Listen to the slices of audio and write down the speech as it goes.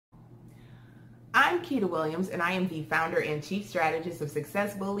I'm Keita Williams, and I am the founder and chief strategist of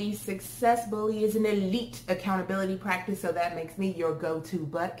Success Bully. Success Bully is an elite accountability practice, so that makes me your go-to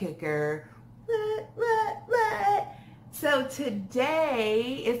butt kicker. What? So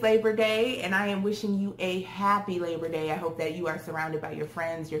today is Labor Day, and I am wishing you a happy Labor Day. I hope that you are surrounded by your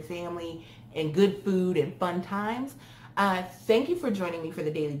friends, your family, and good food and fun times. Thank you for joining me for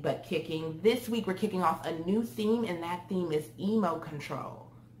the Daily Butt Kicking. This week we're kicking off a new theme, and that theme is Emo-control.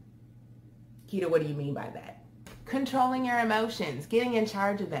 Keita, what do you mean by that? Controlling your emotions, getting in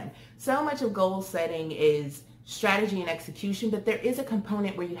charge of them. So much of goal setting is strategy and execution, but there is a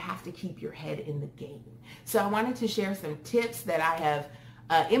component where you have to keep your head in the game. So I wanted to share some tips that I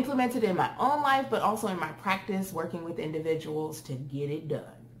have implemented in my own life, but also in my practice working with individuals to get it done.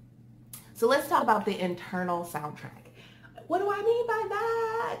 So let's talk about the internal soundtrack. What do I mean by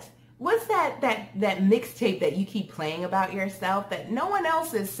that? What's that mixtape that you keep playing about yourself that no one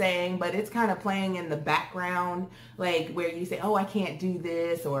else is saying, but it's kind of playing in the background, like where you say, oh, I can't do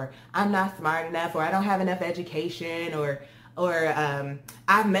this, or I'm not smart enough, or I don't have enough education, or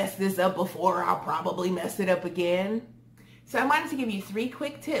I've messed this up before, I'll probably mess it up again. So I wanted to give you 3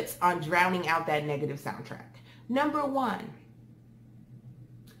 quick tips on drowning out that negative soundtrack. Number 1,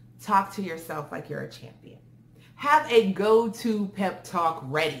 talk to yourself like you're a champion. Have a go-to pep talk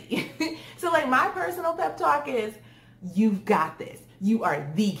ready. So like my personal pep talk is, you've got this. You are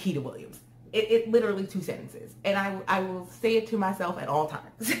the Keita Williams. It literally 2 sentences. And I will say it to myself at all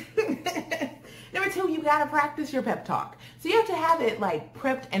times. Number 2, you gotta practice your pep talk. So you have to have it like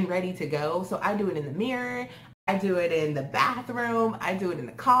prepped and ready to go. So I do it in the mirror. I do it in the bathroom. I do it in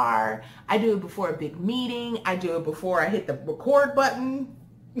the car. I do it before a big meeting. I do it before I hit the record button.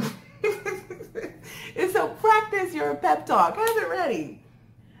 And so practice your pep talk. Have it ready.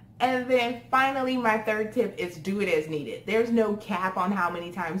 And then finally, my 3rd tip is do it as needed. There's no cap on how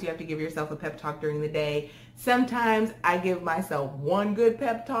many times you have to give yourself a pep talk during the day. Sometimes I give myself 1 good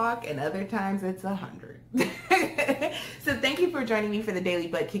pep talk, and other times it's 100. So thank you for joining me for the Daily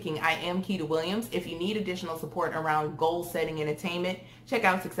Butt Kicking. I am Keita Williams. If you need additional support around goal setting and attainment, check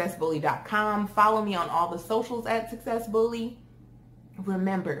out successbully.com. Follow me on all the socials at Success Bully.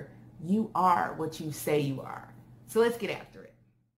 Remember, you are what you say you are. So let's get after it.